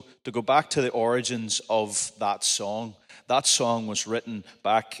to go back to the origins of that song was written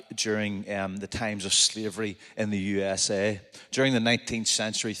back during the times of slavery in the USA. During the 19th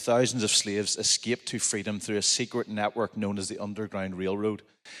century, thousands of slaves escaped to freedom through a secret network known as the Underground Railroad.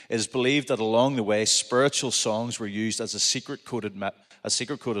 It is believed that along the way, spiritual songs were used as secret-coded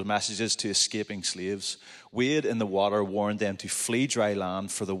messages to escaping slaves. Wade in the water warned them to flee dry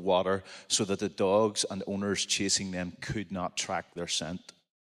land for the water so that the dogs and owners chasing them could not track their scent.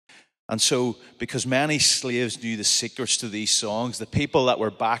 And so, because many slaves knew the secrets to these songs, the people that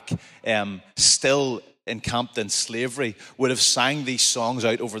were back still encamped in slavery would have sang these songs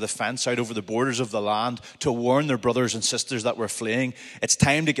out over the fence, out over the borders of the land, to warn their brothers and sisters that were fleeing. It's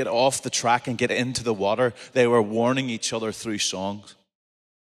time to get off the track and get into the water. They were warning each other through songs.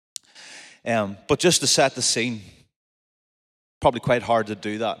 But just to set the scene, probably quite hard to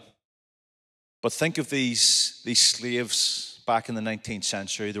do that. But think of these slaves back in the 19th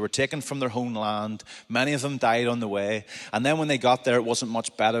century. They were taken from their homeland. Many of them died on the way. And then when they got there, it wasn't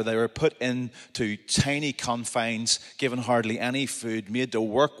much better. They were put into tiny confines, given hardly any food, made to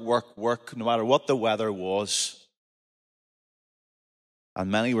work, no matter what the weather was. And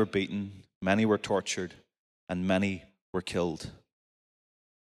many were beaten, many were tortured, and many were killed.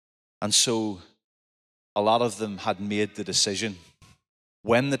 And so a lot of them had made the decision,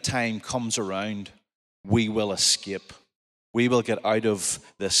 when the time comes around, we will escape. We will get out of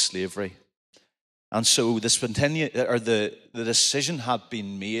this slavery. And so the decision had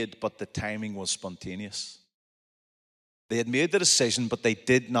been made, but the timing was spontaneous. They had made the decision, but they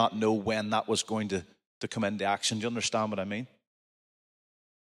did not know when that was going to come into action. Do you understand what I mean?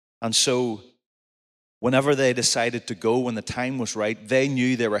 And so whenever they decided to go, when the time was right, they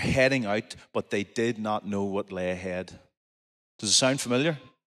knew they were heading out, but they did not know what lay ahead. Does it sound familiar?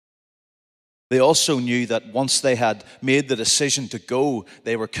 They also knew that once they had made the decision to go,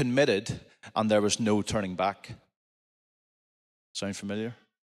 they were committed and there was no turning back. Sound familiar?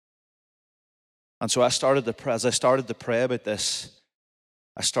 And so as I started to pray about this,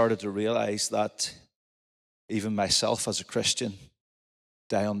 I started to realize that even myself as a Christian,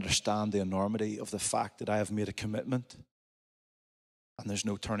 I understand the enormity of the fact that I have made a commitment and there's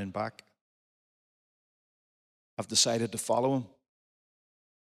no turning back. I've decided to follow him.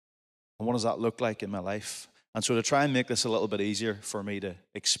 And what does that look like in my life? And so to try and make this a little bit easier for me to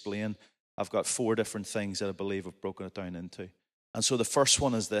explain, I've got 4 different things that I believe I've broken it down into. And so the first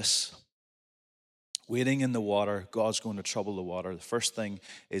one is this. Waiting in the water, God's going to trouble the water. The first thing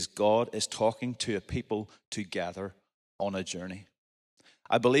is God is talking to a people together on a journey.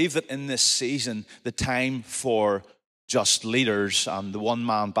 I believe that in this season, the time for just leaders and the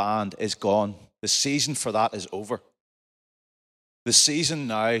one-man band is gone. The season for that is over. The season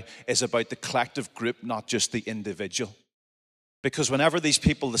now is about the collective group, not just the individual. Because whenever these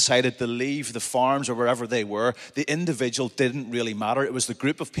people decided to leave the farms or wherever they were, the individual didn't really matter. It was the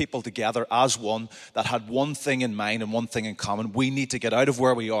group of people together as one that had one thing in mind and one thing in common. We need to get out of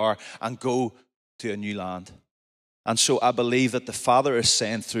where we are and go to a new land. And so I believe that the Father is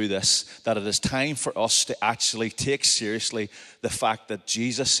saying through this that it is time for us to actually take seriously the fact that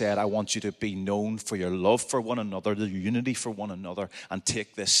Jesus said, I want you to be known for your love for one another, the unity for one another, and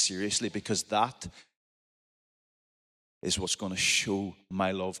take this seriously, because that is what's going to show my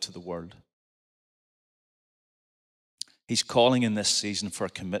love to the world. He's calling in this season for a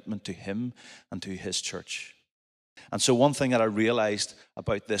commitment to him and to his church. And so one thing that I realized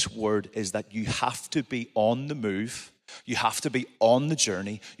about this word is that you have to be on the move. You have to be on the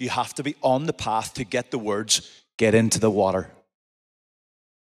journey. You have to be on the path to get the words, get into the water.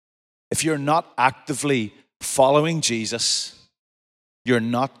 If you're not actively following Jesus, you're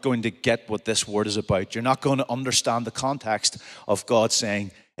not going to get what this word is about. You're not going to understand the context of God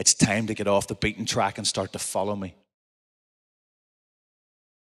saying, it's time to get off the beaten track and start to follow me.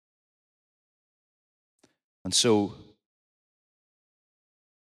 And so,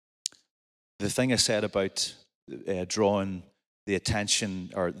 the thing I said about drawing the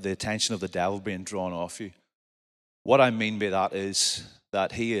attention, or the attention of the devil being drawn off you, what I mean by that is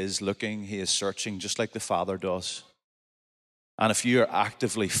that he is looking, he is searching, just like the Father does. And if you're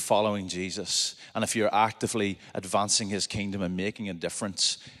actively following Jesus, and if you're actively advancing his kingdom and making a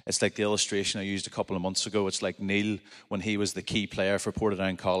difference, it's like the illustration I used a couple of months ago. It's like Neil, when he was the key player for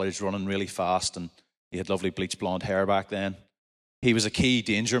Portadown College, running really fast, and he had lovely bleach blonde hair back then. He was a key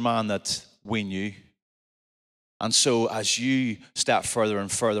danger man that we knew. And so as you step further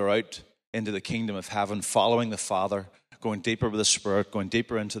and further out into the kingdom of heaven, following the Father, going deeper with the Spirit, going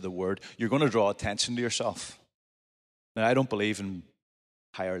deeper into the Word, you're going to draw attention to yourself. Now, I don't believe in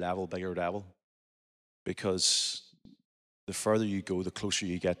higher level, bigger devil, because The further you go, the closer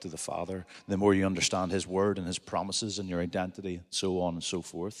you get to the Father, the more you understand his word and his promises and your identity, and so on and so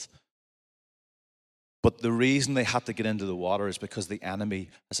forth. But the reason they had to get into the water is because the enemy's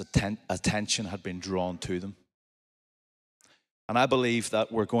attention had been drawn to them. And I believe that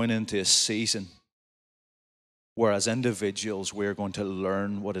we're going into a season where as individuals we're going to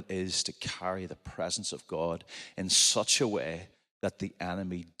learn what it is to carry the presence of God in such a way that the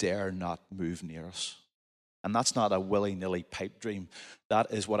enemy dare not move near us. And that's not a willy-nilly pipe dream. That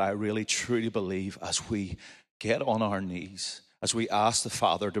is what I really truly believe as we get on our knees, as we ask the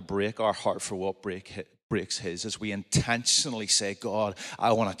Father to break our heart for what breaks his, as we intentionally say, God,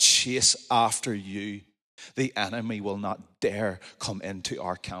 I want to chase after you. The enemy will not dare come into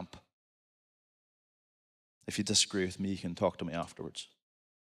our camp. If you disagree with me, you can talk to me afterwards.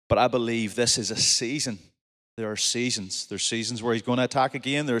 But I believe this is a season. There are seasons. There's seasons where he's going to attack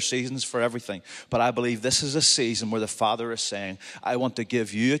again. There are seasons for everything. But I believe this is a season where the Father is saying, I want to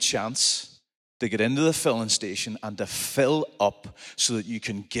give you a chance to get into the filling station and to fill up so that you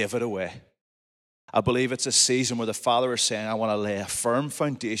can give it away. I believe it's a season where the Father is saying, I want to lay a firm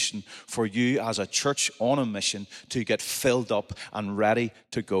foundation for you as a church on a mission to get filled up and ready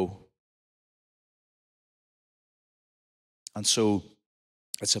to go. And so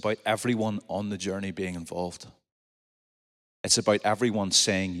it's about everyone on the journey being involved. It's about everyone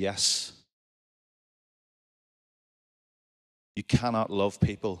saying yes. You cannot love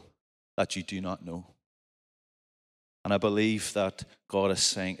people that you do not know. And I believe that God is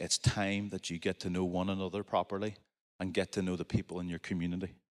saying it's time that you get to know one another properly and get to know the people in your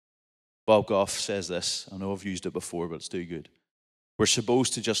community. Bob Goff says this. I know I've used it before, but it's too good. We're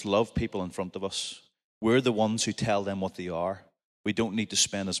supposed to just love people in front of us. We're the ones who tell them what they are. We don't need to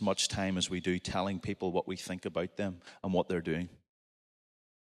spend as much time as we do telling people what we think about them and what they're doing.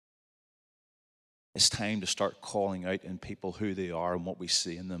 It's time to start calling out in people who they are and what we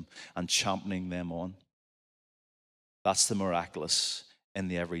see in them and championing them on. That's the miraculous in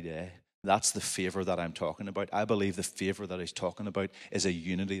the everyday. That's the favor that I'm talking about. I believe the favor that he's talking about is a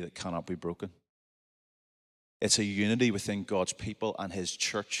unity that cannot be broken. It's a unity within God's people and his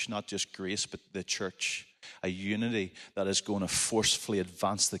church, not just Grace, but the church. A unity that is going to forcefully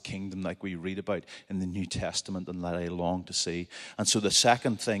advance the kingdom like we read about in the New Testament and that I long to see. And so the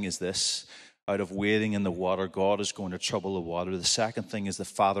second thing is this. Out of wading in the water, God is going to trouble the water. The second thing is the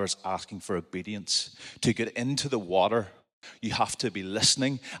Father is asking for obedience. To get into the water, you have to be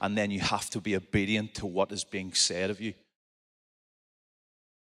listening, and then you have to be obedient to what is being said of you.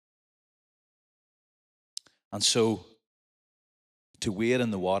 And so, to wade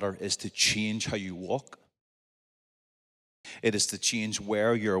in the water is to change how you walk. It is to change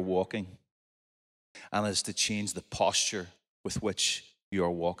where you're walking. And it is to change the posture with which you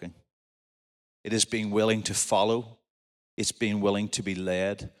are walking. It is being willing to follow. It's being willing to be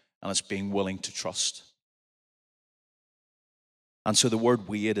led. And it's being willing to trust. And so the word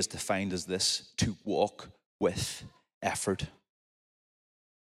wade is defined as this, to walk with effort.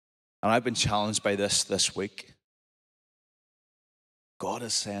 And I've been challenged by this week. God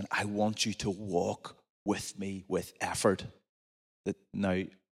is saying, I want you to walk with me with effort. Now,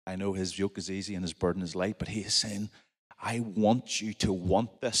 I know his yoke is easy and his burden is light, but he is saying, I want you to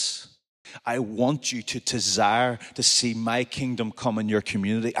want this. I want you to desire to see my kingdom come in your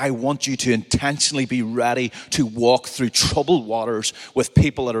community. I want you to intentionally be ready to walk through troubled waters with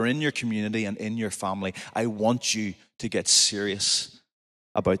people that are in your community and in your family. I want you to get serious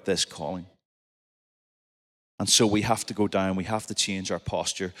about this calling. And so we have to go down. We have to change our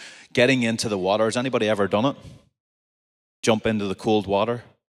posture. Getting into the water. Has anybody ever done it? Jump into the cold water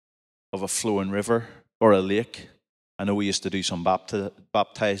of a flowing river or a lake. I know we used to do some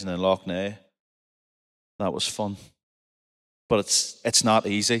baptizing in Loch Ness. That was fun. But it's not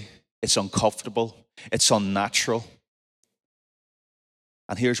easy. It's uncomfortable. It's unnatural.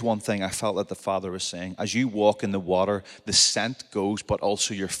 And here's one thing I felt that the Father was saying. As you walk in the water, the scent goes, but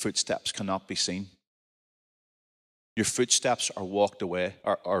also your footsteps cannot be seen. Your footsteps are walked away,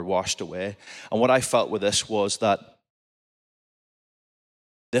 are washed away. And what I felt with this was that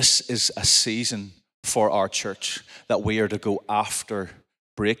this is a season for our church that we are to go after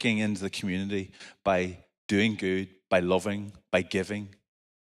breaking into the community by doing good, by loving, by giving,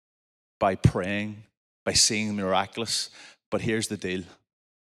 by praying, by seeing the miraculous. But here's the deal.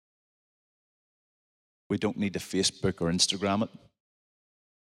 We don't need to Facebook or Instagram it.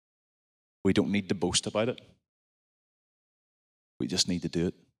 We don't need to boast about it. We just need to do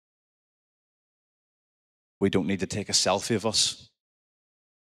it. We don't need to take a selfie of us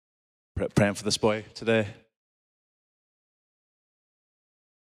praying for this boy today.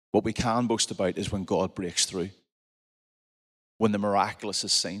 What we can boast about is when God breaks through. when the miraculous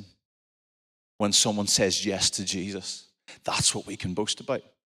is seen, when someone says yes to Jesus. That's what we can boast about.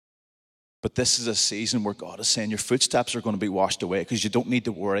 But this is a season where God is saying your footsteps are going to be washed away because you don't need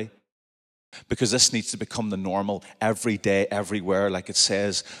to worry. Because this needs to become the normal every day, everywhere, like it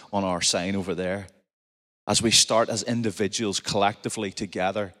says on our sign over there. As we start as individuals collectively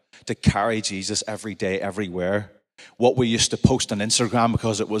together to carry Jesus every day, everywhere. What we used to post on Instagram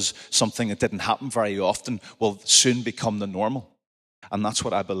because it was something that didn't happen very often will soon become the normal. And that's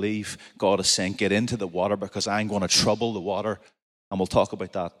what I believe God is saying. Get into the water because I'm going to trouble the water. And we'll talk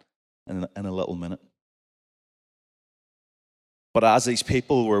about that in a little minute. But as these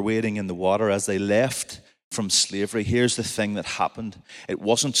people were wading in the water, as they left from slavery, here's the thing that happened. It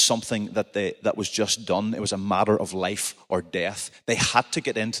wasn't something that was just done. It was a matter of life or death. They had to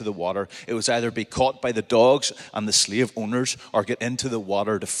get into the water. It was either be caught by the dogs and the slave owners or get into the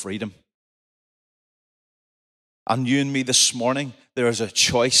water to freedom. And you and me this morning, there is a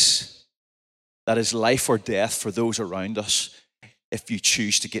choice that is life or death for those around us if you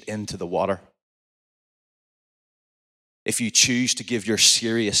choose to get into the water. If you choose to give your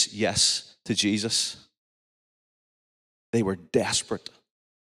serious yes to Jesus. They were desperate.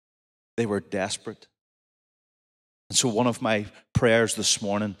 They were desperate. And so one of my prayers this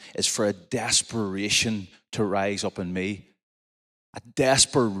morning is for a desperation to rise up in me. A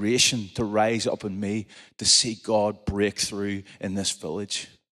desperation to rise up in me to see God break through in this village.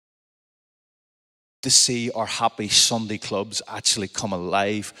 To see our happy Sunday clubs actually come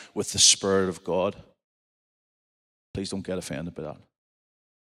alive with the Spirit of God. Please don't get offended by that.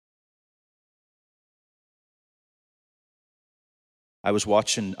 I was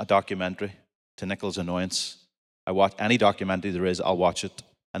watching a documentary, to Nicole's annoyance. I watch any documentary there is, I'll watch it.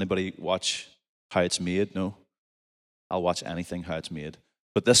 Anybody watch how it's made? No. I'll watch anything how it's made.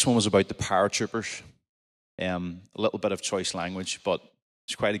 But this one was about the paratroopers. A little bit of choice language, but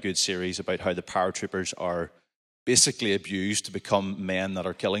it's quite a good series about how the paratroopers are basically abused to become men that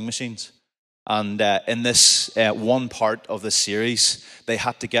are killing machines. And in this one part of the series, they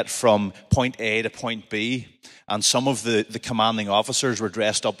had to get from point A to point B. And some of the commanding officers were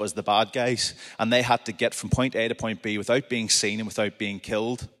dressed up as the bad guys. And they had to get from point A to point B without being seen and without being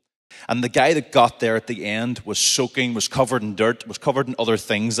killed. And the guy that got there at the end was soaking, was covered in dirt, was covered in other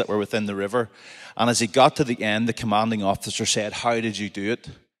things that were within the river. And as he got to the end, the commanding officer said, "How did you do it?"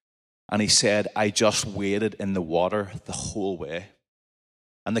 And he said, "I just waded in the water the whole way."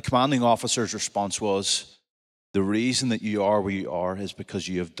 And the commanding officer's response was, "The reason that you are where you are is because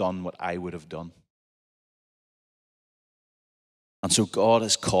you have done what I would have done." And so God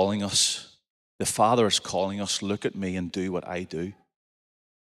is calling us, the Father is calling us, look at me and do what I do.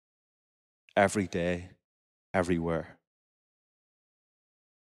 Every day, everywhere.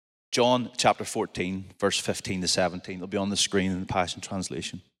 John chapter 14, verse 15 to 17. It'll be on the screen in the Passion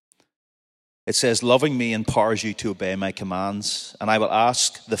Translation. It says, "Loving me empowers you to obey my commands, and I will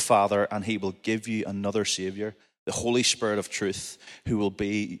ask the Father, and he will give you another Savior, the Holy Spirit of truth, who will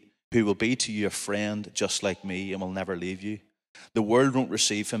be to you a friend just like me and will never leave you. The world won't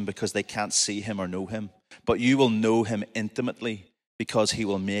receive him because they can't see him or know him, but you will know him intimately because he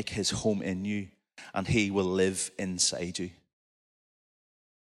will make his home in you and he will live inside you."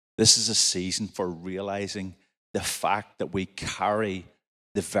 This is a season for realizing the fact that we carry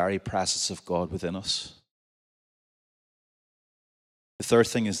the very presence of God within us. The third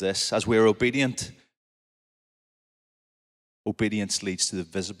thing is this: as we are obedient, obedience leads to the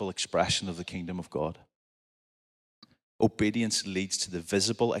visible expression of the kingdom of God. Obedience leads to the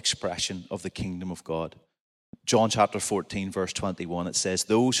visible expression of the kingdom of God. John chapter 14, verse 21, it says,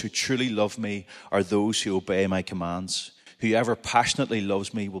 "Those who truly love me are those who obey my commands. Whoever passionately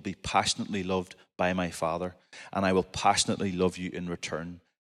loves me will be passionately loved by my Father, and I will passionately love you in return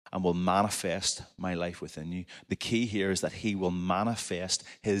and will manifest my life within you." The key here is that he will manifest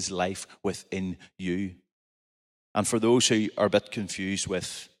his life within you. And for those who are a bit confused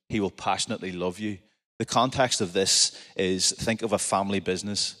with he will passionately love you, the context of this is, think of a family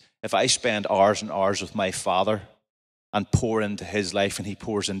business. If I spend hours and hours with my father and pour into his life and he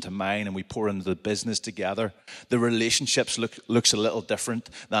pours into mine and we pour into the business together, the relationships looks a little different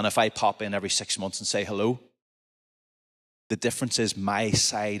than if I pop in every 6 months and say hello. The difference is my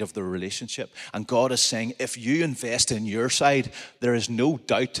side of the relationship. And God is saying, if you invest in your side, there is no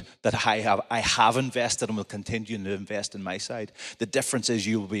doubt that I have invested and will continue to invest in my side. The difference is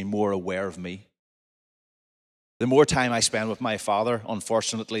you will be more aware of me. The more time I spend with my father,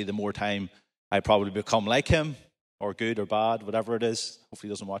 unfortunately, the more time I probably become like him, or good or bad, whatever it is. Hopefully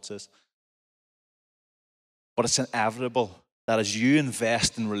he doesn't watch this. But it's inevitable that as you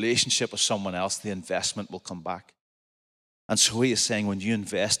invest in relationship with someone else, the investment will come back. And so he is saying, when you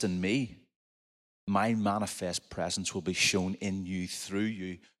invest in me, my manifest presence will be shown in you, through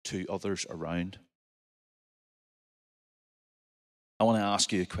you, to others around. I want to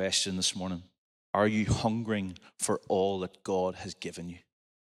ask you a question this morning. Are you hungering for all that God has given you?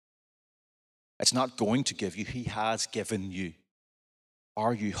 It's not going to give you, he has given you.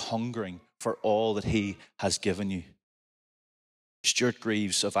 Are you hungering for all that he has given you? Stuart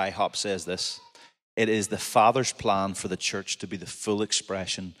Greaves of IHOP says this: it is the Father's plan for the church to be the full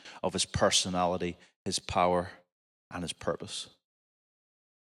expression of his personality, his power, and his purpose.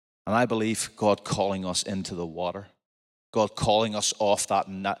 And I believe God calling us into the water, God calling us off that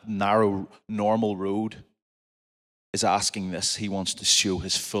narrow, normal road, is asking this. He wants to show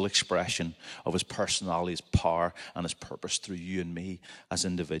his full expression of his personality, his power, and his purpose through you and me as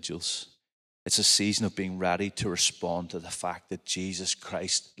individuals. It's a season of being ready to respond to the fact that Jesus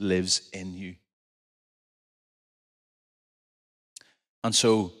Christ lives in you. And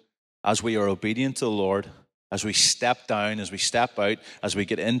so, as we are obedient to the Lord, as we step down, as we step out, as we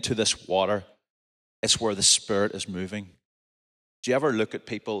get into this water, it's where the Spirit is moving. Do you ever look at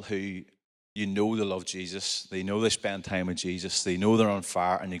people who you know they love Jesus, they know they spend time with Jesus, they know they're on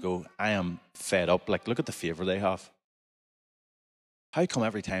fire, and you go, I am fed up. Like, look at the favor they have. How come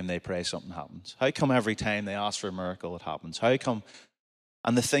every time they pray something happens? How come every time they ask for a miracle it happens? How come?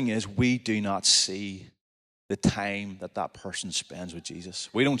 And the thing is, we do not see the time that that person spends with Jesus.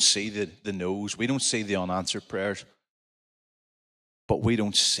 We don't see the no's. We don't see the unanswered prayers. But we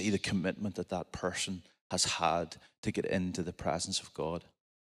don't see the commitment that that person has had to get into the presence of God.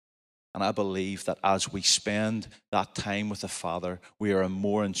 And I believe that as we spend that time with the Father, we are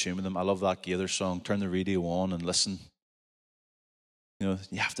more in tune with him. I love that Gaither song, turn the radio on and listen. You know,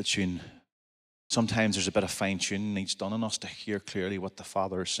 you have to tune. Sometimes there's a bit of fine tuning needs done in us to hear clearly what the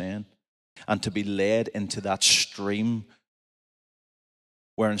Father is saying. And to be led into that stream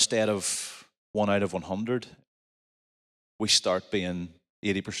where instead of 1 out of 100, we start being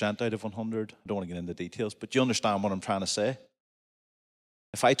 80% out of 100. I don't want to get into details, but you understand what I'm trying to say?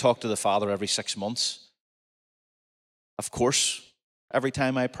 If I talk to the Father every 6 months, of course, every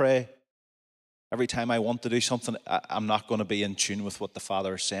time I pray, every time I want to do something, I'm not going to be in tune with what the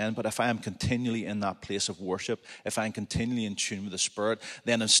Father is saying. But if I am continually in that place of worship, if I'm continually in tune with the Spirit,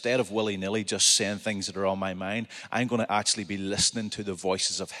 then instead of willy-nilly just saying things that are on my mind, I'm going to actually be listening to the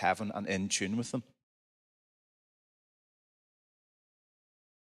voices of heaven and in tune with them.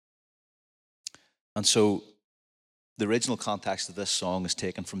 And so the original context of this song is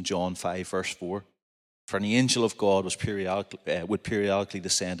taken from John 5, verse 4. For an angel of God would periodically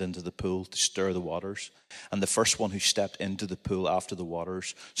descend into the pool to stir the waters. And the first one who stepped into the pool after the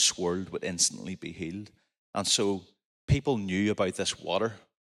waters swirled would instantly be healed. And so people knew about this water.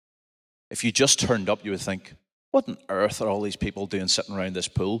 If you just turned up, you would think, what on earth are all these people doing sitting around this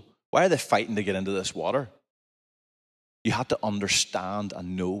pool? Why are they fighting to get into this water? You had to understand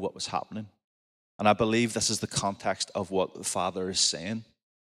and know what was happening. And I believe this is the context of what the Father is saying.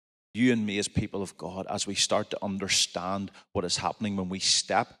 You and me as people of God, as we start to understand what is happening when we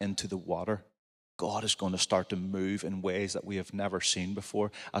step into the water, God is going to start to move in ways that we have never seen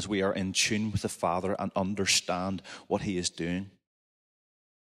before as we are in tune with the Father and understand what he is doing.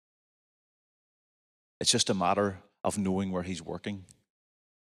 It's just a matter of knowing where he's working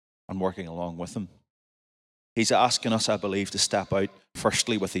and working along with him. He's asking us, I believe, to step out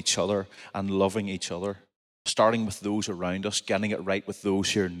firstly with each other and loving each other, starting with those around us, getting it right with those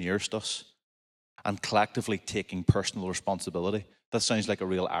who are nearest us, and collectively taking personal responsibility. That sounds like a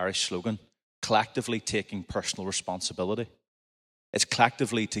real Irish slogan. Collectively taking personal responsibility. It's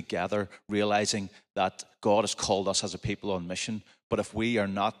collectively together realizing that God has called us as a people on mission, but if we are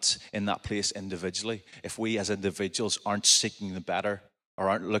not in that place individually, if we as individuals aren't seeking the better, or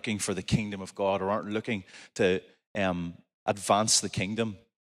aren't looking for the kingdom of God, or aren't looking to advance the kingdom,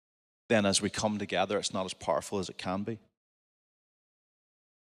 then as we come together, it's not as powerful as it can be.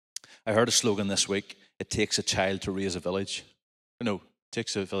 I heard a slogan this week, it takes a child to raise a village. No, it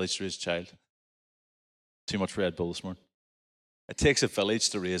takes a village to raise a child. Too much Red Bull this morning. It takes a village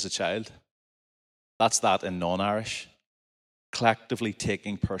to raise a child. That's that in non-Irish. Collectively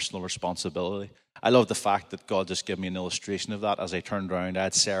taking personal responsibility. I love the fact that God just gave me an illustration of that. As I turned around, I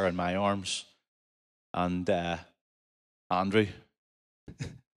had Sarah in my arms and Andrew.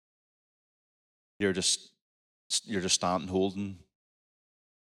 You're just standing holding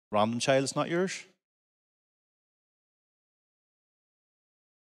random child. It's not yours.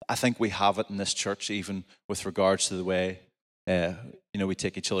 I think we have it in this church, even with regards to the way we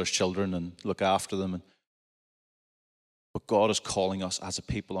take each other's children and look after them. But God is calling us as a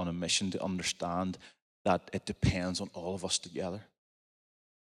people on a mission to understand that it depends on all of us together.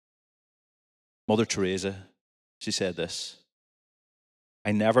 Mother Teresa, she said this: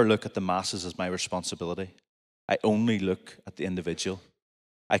 I never look at the masses as my responsibility. I only look at the individual.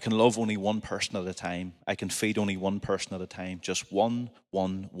 I can love only one person at a time. I can feed only one person at a time. Just one.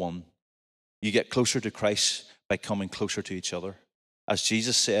 You get closer to Christ by coming closer to each other. As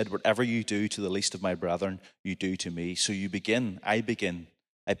Jesus said, whatever you do to the least of my brethren, you do to me. So you begin, I begin.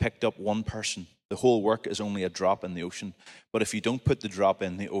 I picked up one person. The whole work is only a drop in the ocean. But if you don't put the drop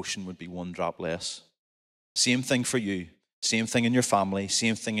in, the ocean would be one drop less. Same thing for you. Same thing in your family.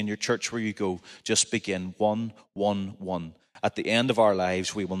 Same thing in your church where you go. Just begin one. At the end of our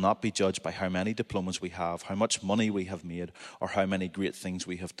lives, we will not be judged by how many diplomas we have, how much money we have made, or how many great things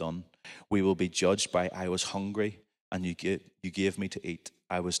we have done. We will be judged by, I was hungry and you gave me to eat.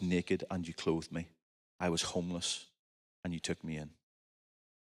 I was naked and you clothed me. I was homeless and you took me in.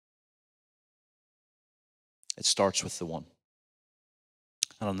 It starts with the one.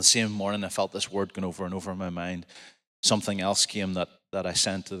 And on the same morning, I felt this word going over and over in my mind. Something else came that I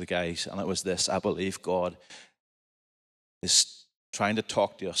sent to the guys, and it was this: I believe God is trying to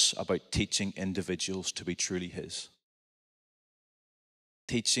talk to us about teaching individuals to be truly His.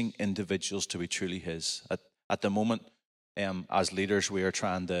 Teaching individuals to be truly His. At the moment, as leaders, we are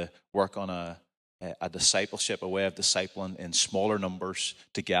trying to work on a discipleship, a way of discipling in smaller numbers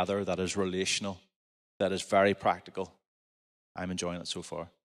together that is relational, that is very practical. I'm enjoying it so far.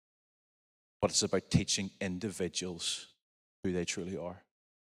 But it's about teaching individuals who they truly are.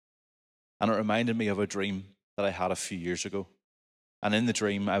 And it reminded me of a dream that I had a few years ago. And in the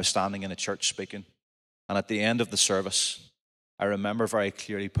dream, I was standing in a church speaking. And at the end of the service, I remember very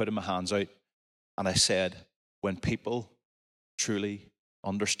clearly putting my hands out and I said, when people truly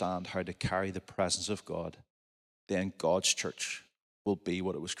understand how to carry the presence of God, then God's church will be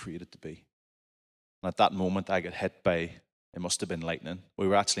what it was created to be. And at that moment, I got hit by, it must have been lightning. We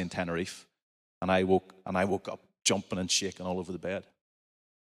were actually in Tenerife. And I woke up jumping and shaking all over the bed.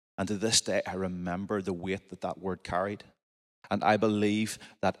 And to this day, I remember the weight that word carried. And I believe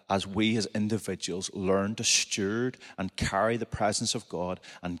that as we as individuals learn to steward and carry the presence of God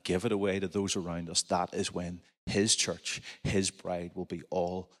and give it away to those around us, that is when His church, His bride, will be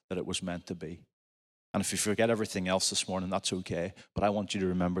all that it was meant to be. And if you forget everything else this morning, that's okay. But I want you to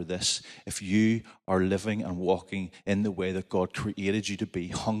remember this. If you are living and walking in the way that God created you to be,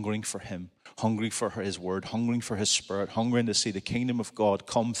 hungering for Him, hungering for His word, hungering for His Spirit, hungering to see the kingdom of God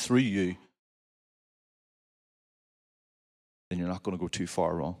come through you, then you're not going to go too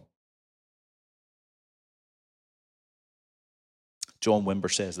far wrong. John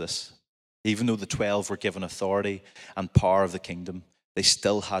Wimber says this: even though the 12 were given authority and power of the kingdom, they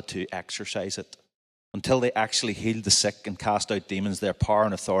still had to exercise it. Until they actually healed the sick and cast out demons, their power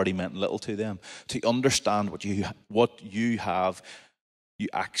and authority meant little to them. To understand what you have, you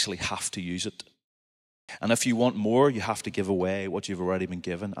actually have to use it. And if you want more, you have to give away what you've already been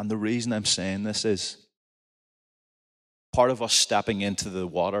given. And the reason I'm saying this is part of us stepping into the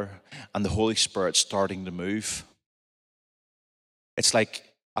water and the Holy Spirit starting to move. It's like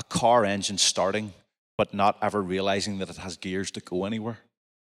a car engine starting, but not ever realizing that it has gears to go anywhere.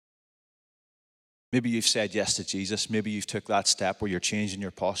 Maybe you've said yes to Jesus. Maybe you've took that step where you're changing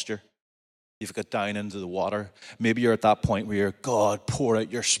your posture. You've got down into the water. Maybe you're at that point where you're, God, pour out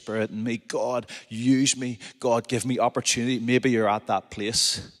your Spirit in me. God, use me. God, give me opportunity. Maybe you're at that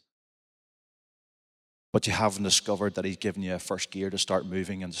place. But you haven't discovered that He's given you a first gear to start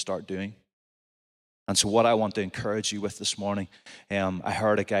moving and to start doing. And so what I want to encourage you with this morning, I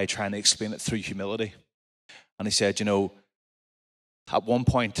heard a guy trying to explain it through humility. And he said, at one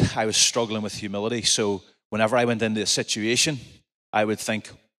point, I was struggling with humility. So whenever I went into a situation, I would think,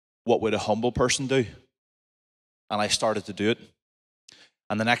 what would a humble person do? And I started to do it.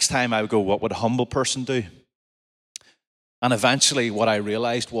 And the next time I would go, what would a humble person do? And eventually what I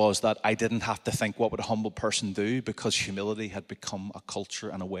realized was that I didn't have to think, what would a humble person do? Because humility had become a culture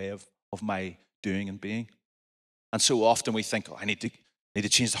and a way of my doing and being. And so often we think, I need to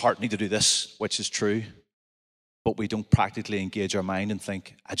change the heart, I need to do this, which is true. But we don't practically engage our mind and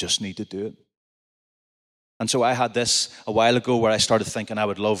think, I just need to do it. And so I had this a while ago where I started thinking I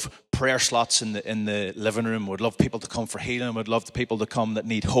would love prayer slots in the living room, would love people to come for healing, would love the people to come that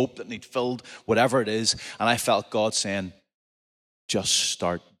need hope, that need filled, whatever it is. And I felt God saying, just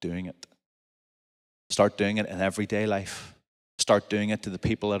start doing it. Start doing it in everyday life. Start doing it to the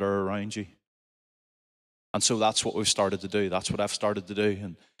people that are around you. And so that's what we've started to do. That's what I've started to do.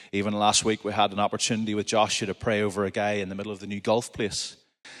 And even last week we had an opportunity with Joshua to pray over a guy in the middle of the new golf place.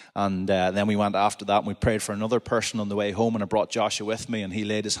 And then we went after that and we prayed for another person on the way home, and I brought Joshua with me and he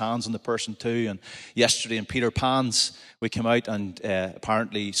laid his hands on the person too. And yesterday in Peter Pan's, we came out and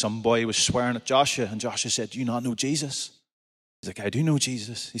apparently some boy was swearing at Joshua, and Joshua said, "Do you not know Jesus?" He's like, "I do know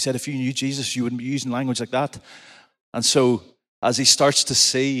Jesus." He said, "If you knew Jesus, you wouldn't be using language like that." And so as he starts to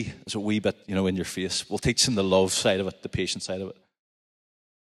see, there's a wee bit, in your face. We'll teach him the love side of it, the patient side of it.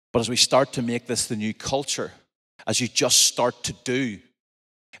 But as we start to make this the new culture, as you just start to do,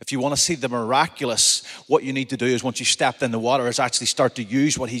 if you want to see the miraculous, what you need to do is once you stepped in the water is actually start to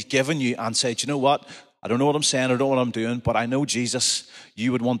use what he's given you and say, "Do you know what? I don't know what I'm saying, I don't know what I'm doing, but I know, Jesus,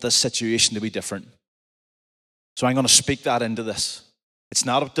 you would want this situation to be different. So I'm going to speak that into this. It's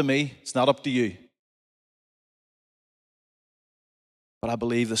not up to me, it's not up to you. But I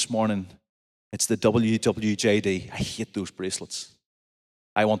believe this morning it's the WWJD. I hate those bracelets.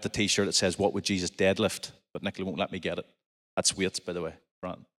 I want the t-shirt that says, "What would Jesus deadlift?" But Nicola won't let me get it. That's weights, by the way.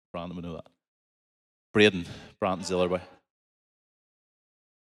 Brandon would know that. Brandon's the other way.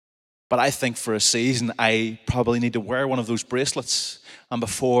 But I think for a season, I probably need to wear one of those bracelets. And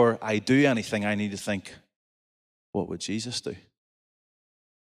before I do anything, I need to think, what would Jesus do?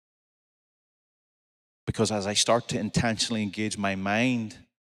 Because as I start to intentionally engage my mind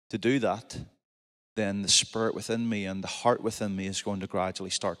to do that, then the spirit within me and the heart within me is going to gradually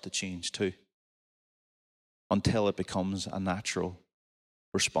start to change too, until it becomes a natural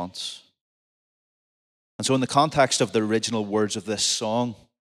response. And so in the context of the original words of this song,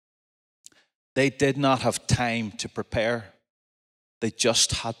 they did not have time to prepare. They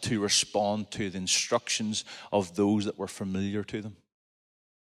just had to respond to the instructions of those that were familiar to them.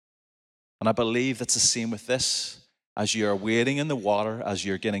 And I believe that's the same with this. As you're wading in the water, as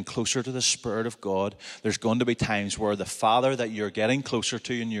you're getting closer to the Spirit of God, there's going to be times where the Father that you're getting closer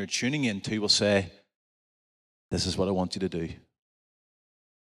to and you're tuning into will say, "This is what I want you to do."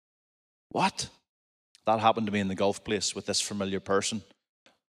 What? That happened to me in the golf place with this familiar person.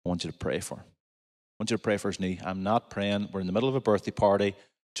 I want you to pray for him. I want you to pray for his knee. I'm not praying. We're in the middle of a birthday party.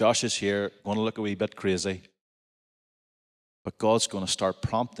 Josh is here, going to look a wee bit crazy. But God's going to start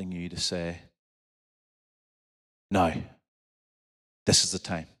prompting you to say, "Now, this is the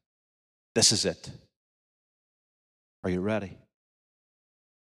time. This is it. Are you ready?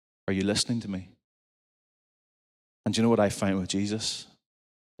 Are you listening to me?" And do you know what I find with Jesus?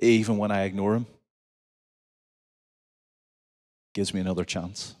 Even when I ignore him, he gives me another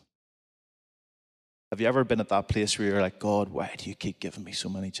chance. Have you ever been at that place where you're like, "God, why do you keep giving me so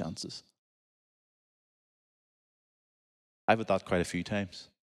many chances?" I've had that quite a few times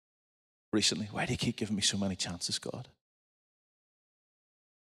recently. Why do you keep giving me so many chances, God?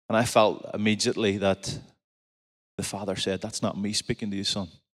 And I felt immediately that the Father said, "That's not me speaking to you,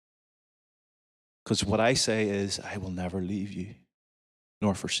 son. Because what I say is, I will never leave you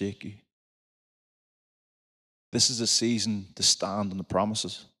nor forsake you." This is a season to stand on the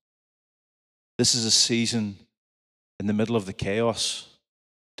promises. This is a season in the middle of the chaos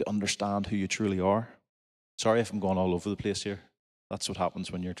to understand who you truly are. Sorry if I'm going all over the place here. That's what happens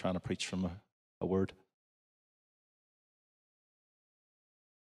when you're trying to preach from a word.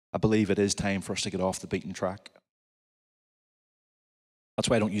 I believe it is time for us to get off the beaten track. That's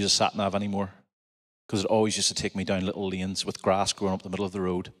why I don't use a sat-nav anymore, because it always used to take me down little lanes with grass growing up the middle of the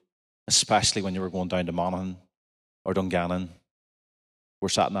road, especially when you were going down to Monaghan or Dungannon, where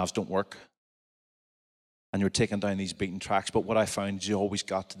sat-navs don't work. And you're taking down these beaten tracks. But what I found is you always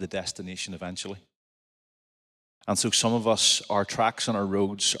got to the destination eventually. And so some of us, our tracks on our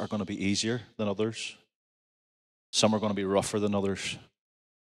roads are going to be easier than others. Some are going to be rougher than others.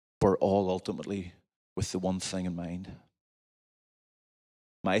 We're all ultimately with the one thing in mind.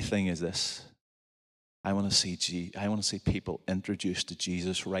 My thing is this. I want to see people introduced to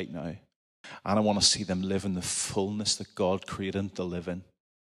Jesus right now. And I want to see them live in the fullness that God created them to live in.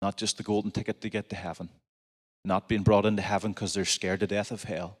 Not just the golden ticket to get to heaven. Not being brought into heaven because they're scared to death of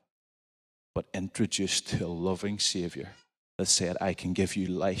hell. But introduced to a loving Savior that said, "I can give you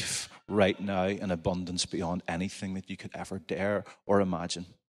life right now in abundance beyond anything that you could ever dare or imagine."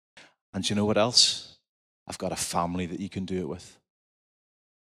 And do you know what else? I've got a family that you can do it with.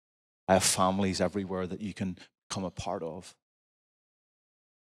 I have families everywhere that you can become a part of.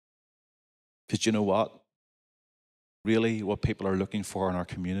 Because you know what? Really, what people are looking for in our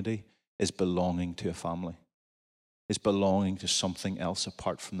community is belonging to a family. Is belonging to something else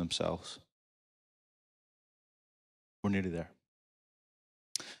apart from themselves. We're nearly there.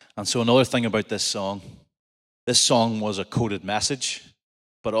 And so another thing about this song was a coded message,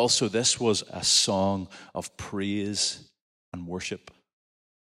 but also this was a song of praise and worship.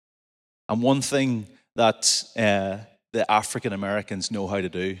 And one thing that the African Americans know how to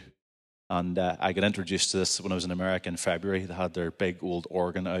do. And I got introduced to this when I was in America in February. They had their big old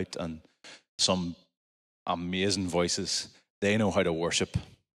organ out and some amazing voices. They know how to worship.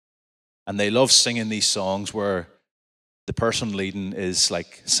 And they love singing these songs where the person leading is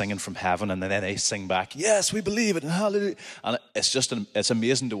like singing from heaven, and then they sing back, yes, we believe it, and hallelujah. And it's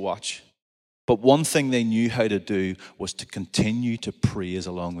amazing to watch. But one thing they knew how to do was to continue to praise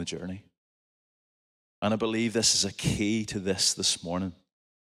along the journey. And I believe this is a key to this morning.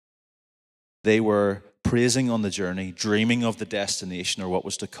 They were praising on the journey, dreaming of the destination or what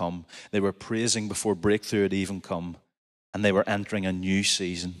was to come. They were praising before breakthrough had even come. And they were entering a new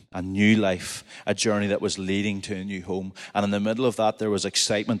season, a new life, a journey that was leading to a new home. And in the middle of that, there was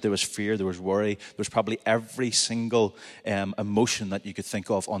excitement, there was fear, there was worry. There was probably every single emotion that you could think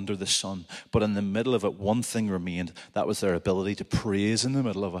of under the sun. But in the middle of it, one thing remained. That was their ability to praise in the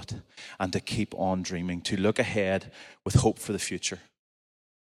middle of it and to keep on dreaming, to look ahead with hope for the future.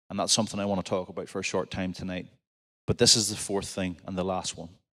 And that's something I want to talk about for a short time tonight. But this is the fourth thing and the last one.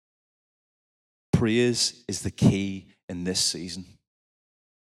 Praise is the key in this season.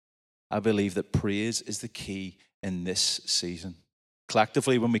 I believe that praise is the key in this season.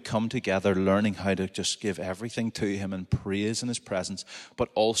 Collectively, when we come together, learning how to just give everything to Him and praise in His presence, but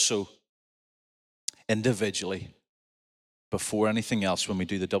also individually, before anything else, when we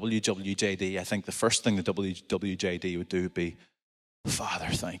do the WWJD, I think the first thing the WWJD would do would be, Father,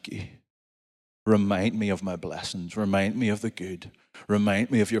 thank you. Remind me of my blessings. Remind me of the good.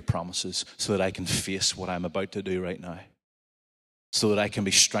 Remind me of your promises so that I can face what I'm about to do right now. So that I can be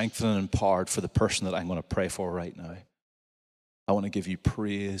strengthened and empowered for the person that I'm going to pray for right now. I want to give you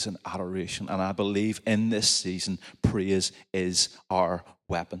praise and adoration. And I believe in this season, praise is our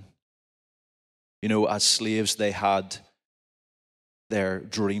weapon. You know, as slaves, they had their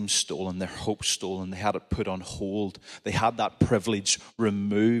dreams stolen, their hope stolen. They had it put on hold. They had that privilege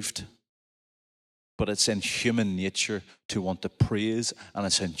removed. But it's in human nature to want to praise, and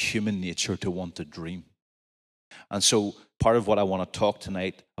it's in human nature to want to dream. And so part of what I want to talk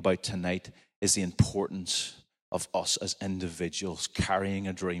about tonight is the importance of us as individuals carrying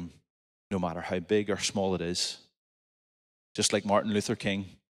a dream, no matter how big or small it is. Just like Martin Luther King,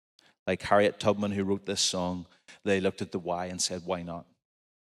 like Harriet Tubman, who wrote this song, they looked at the why and said, why not?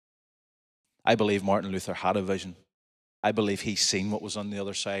 I believe Martin Luther had a vision. I believe he seen what was on the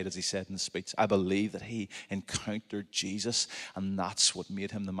other side, as he said in the speech. I believe that he encountered Jesus, and that's what made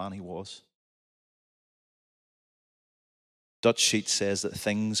him the man he was. Dutch Sheet says that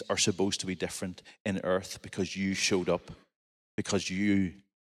things are supposed to be different in earth because you showed up, because you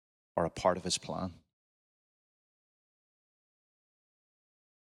are a part of his plan.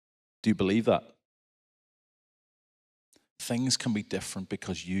 Do you believe that? Things can be different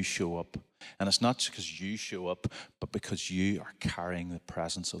because you show up. And it's not just because you show up, but because you are carrying the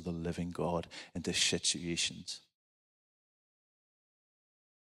presence of the living God into situations.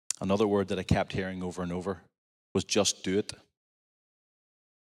 Another word that I kept hearing over and over was just do it.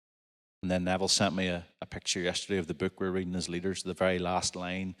 And then Neville sent me a picture yesterday of the book we're reading as leaders. The very last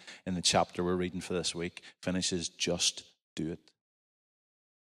line in the chapter we're reading for this week finishes, just do it.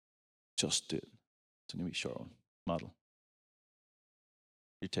 Just do it. It's a wee short one. Model.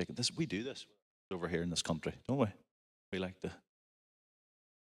 You're taking this. We do this over here in this country, don't we? We like to.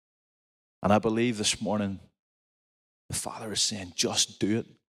 And I believe this morning the Father is saying, just do it.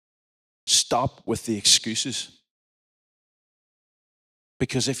 Stop with the excuses.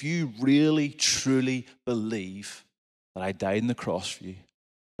 Because if you really, truly believe that I died on the cross for you,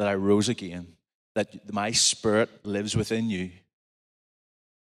 that I rose again, that my spirit lives within you,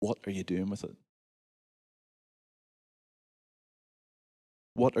 what are you doing with it?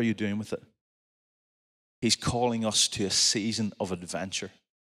 What are you doing with it? He's calling us to a season of adventure.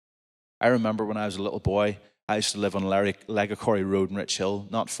 I remember when I was a little boy, I used to live on Legacorry Road in Rich Hill,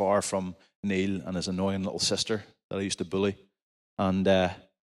 not far from Neil and his annoying little sister that I used to bully. And I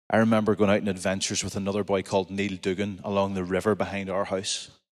remember going out on adventures with another boy called Neil Dugan along the river behind our house.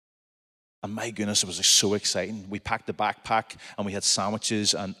 And my goodness, it was so exciting. We packed a backpack and we had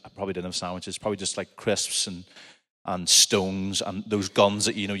sandwiches, and I probably didn't have sandwiches, probably just like crisps and stones and those guns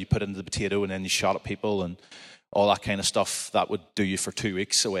that, you know, you put into the potato and then you shot at people and all that kind of stuff that would do you for 2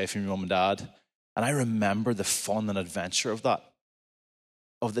 weeks away from your mum and dad. And I remember the fun and adventure of that,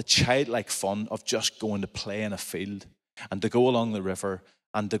 of the childlike fun of just going to play in a field and to go along the river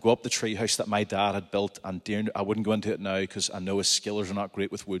and to go up the tree house that my dad had built. And I wouldn't go into it now because I know his skills are not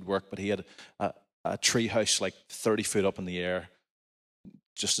great with woodwork, but he had a tree house like 30 foot up in the air.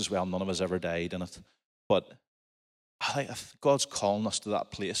 Just as well, none of us ever died in it. But I think God's calling us to that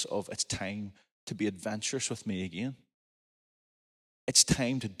place of it's time to be adventurous with me again. It's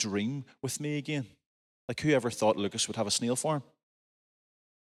time to dream with me again. Like, whoever thought Lucas would have a snail farm?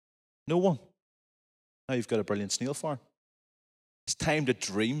 No one. Now you've got a brilliant snail farm. It's time to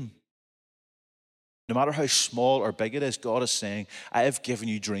dream. No matter how small or big it is, God is saying, I have given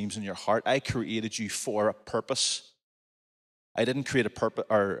you dreams in your heart. I created you for a purpose. I didn't create a purpose,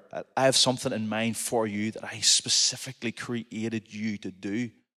 or I have something in mind for you that I specifically created you to do.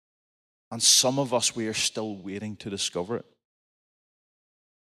 And some of us, we are still waiting to discover it.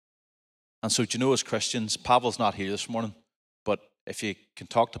 And so, do you know, as Christians, Pavel's not here this morning, but if you can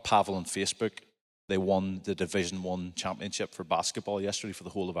talk to Pavel on Facebook, they won the Division 1 championship for basketball yesterday for the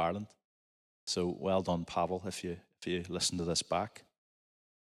whole of Ireland. So well done, Pavel, if you listen to this back.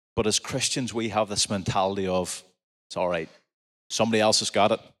 But as Christians, we have this mentality of, it's all right, somebody else has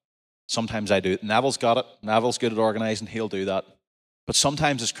got it. Sometimes I do it. Neville's got it. Neville's good at organising. He'll do that. But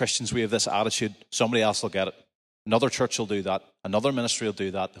sometimes as Christians, we have this attitude, somebody else will get it. Another church will do that. Another ministry will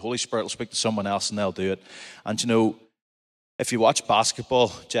do that. The Holy Spirit will speak to someone else and they'll do it. And you know, if you watch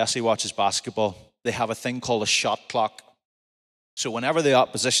basketball, Jesse watches basketball, they have a thing called a shot clock. So whenever the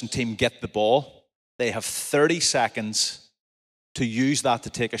opposition team get the ball, they have 30 seconds to use that to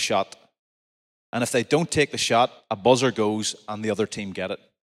take a shot. And if they don't take the shot, a buzzer goes and the other team get it.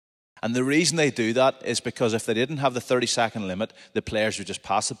 And the reason they do that is because if they didn't have the 30-second limit, the players would just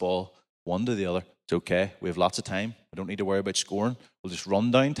pass the ball one to the other. It's okay. We have lots of time. We don't need to worry about scoring. We'll just run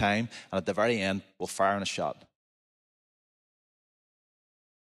down time, and at the very end, we'll fire in a shot.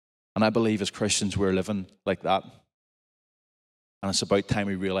 And I believe as Christians, we're living like that. And it's about time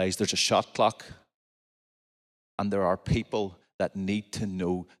we realize there's a shot clock, and there are people that need to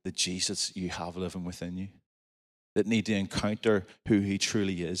know the Jesus you have living within you, that need to encounter who he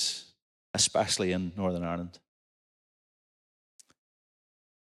truly is, especially in Northern Ireland.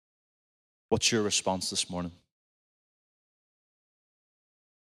 What's your response this morning?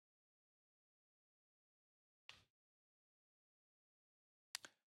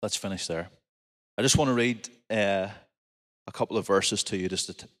 Let's finish there. I just want to read a couple of verses to you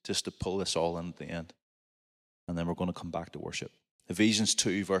just to pull this all in at the end. And then we're going to come back to worship. Ephesians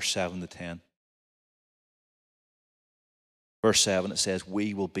 2, verse 7 to 10. Verse 7, it says,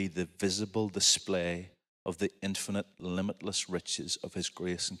 we will be the visible display of the infinite, limitless riches of his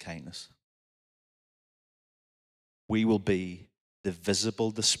grace and kindness. We will be the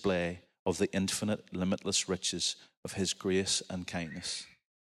visible display of the infinite, limitless riches of his grace and kindness.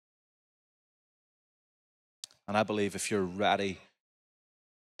 And I believe if you're ready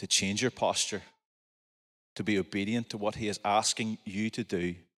to change your posture, to be obedient to what he is asking you to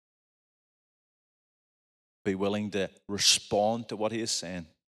do, be willing to respond to what he is saying,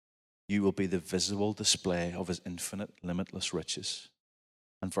 you will be the visible display of his infinite, limitless riches.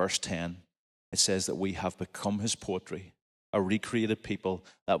 And verse 10, it says that we have become his poetry, a recreated people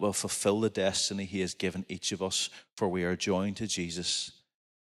that will fulfill the destiny he has given each of us, for we are joined to Jesus,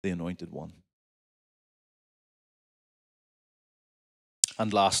 the Anointed One.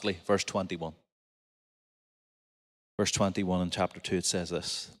 And lastly, verse 21. Verse 21 in chapter 2, it says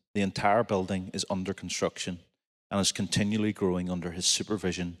this: the entire building is under construction and is continually growing under his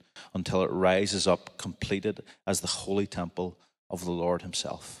supervision until it rises up completed as the holy temple of the Lord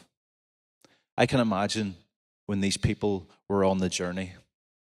himself. I can imagine when these people were on the journey,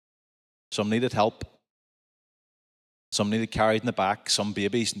 some needed help, some needed carried in the back, some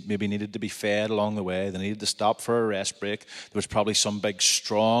babies maybe needed to be fed along the way, they needed to stop for a rest break. There was probably some big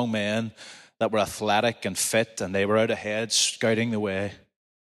strong men that were athletic and fit, and they were out ahead scouting the way.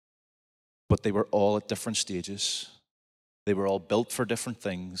 But they were all at different stages. They were all built for different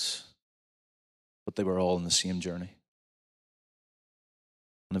things, but they were all on the same journey.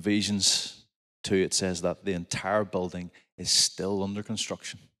 In Ephesians 2, it says that the entire building is still under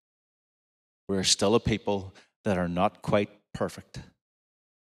construction. We're still a people that are not quite perfect.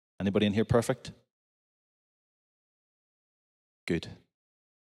 Anybody in here perfect? Good.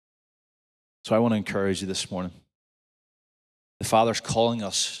 So I want to encourage you this morning. The Father's calling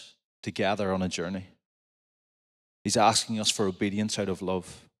us together on a journey. He's asking us for obedience out of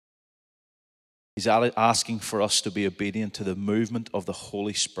love. He's asking for us to be obedient to the movement of the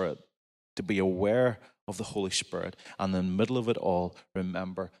Holy Spirit, to be aware of the Holy Spirit, and in the middle of it all,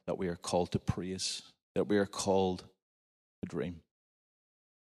 remember that we are called to praise, that we are called to dream.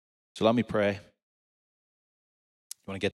 So let me pray. You want to get